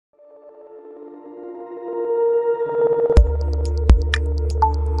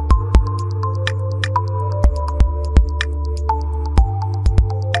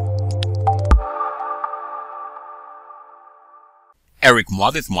Eric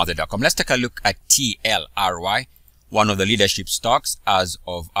Muathe, Muathe.com. Let's take a look at TLRY, one of the leadership stocks as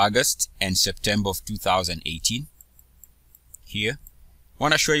of August and September of 2018. Here, I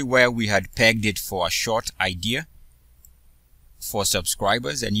want to show you where we had pegged it for a short idea for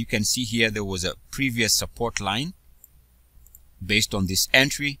subscribers, and you can see here there was a previous support line. Based on this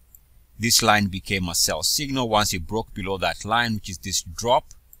entry, this line became a sell signal. Once it broke below that line, which is this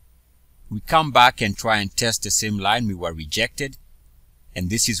drop, we come back and try and test the same line. We were rejected, and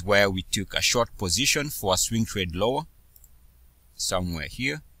this is where we took a short position for a swing trade lower somewhere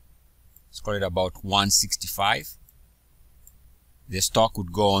here. Let's call it about 165. The stock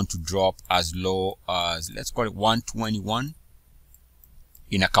would go on to drop as low as, let's call it 121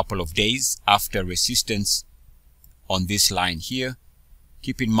 in a couple of days after resistance on this line here.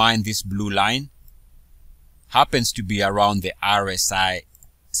 Keep in mind this blue line happens to be around the RSI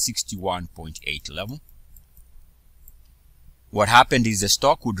 61.8 level. What happened is the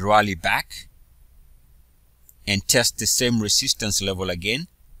stock would rally back and test the same resistance level again.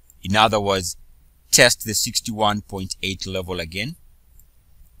 In other words, test the 61.8 level again,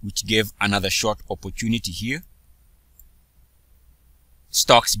 which gave another short opportunity here.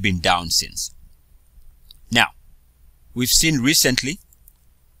 Stock's been down since. Now, we've seen recently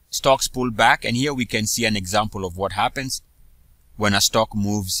stocks pull back, and here we can see an example of what happens when a stock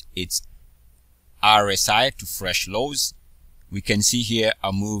moves its RSI to fresh lows. We can see here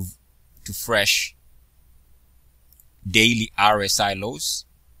a move to fresh daily RSI lows,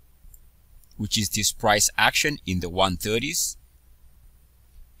 which is this price action in the 130s.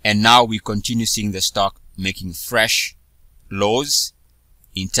 And now we continue seeing the stock making fresh lows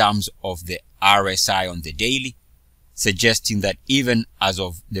in terms of the RSI on the daily, suggesting that even as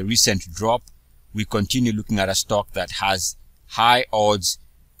of the recent drop, we continue looking at a stock that has high odds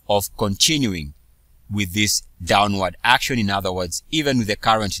of continuing with this downward action. In other words, even with the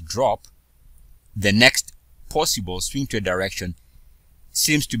current drop, the next possible swing trade direction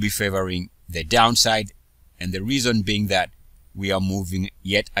seems to be favoring the downside, and the reason being that we are moving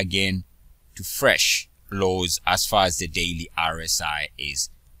yet again to fresh lows as far as the daily RSI is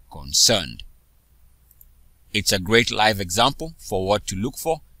concerned. It's a great live example for what to look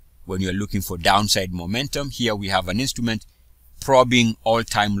for when you're looking for downside momentum. Here we have an instrument probing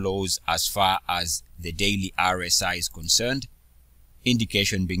all-time lows as far as the daily RSI is concerned,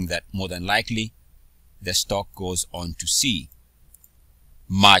 indication being that more than likely the stock goes on to see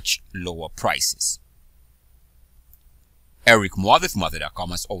much lower prices. Eric Muathe,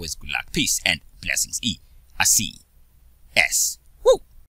 Muathe.com. As always, good luck, peace, and blessings. ESC.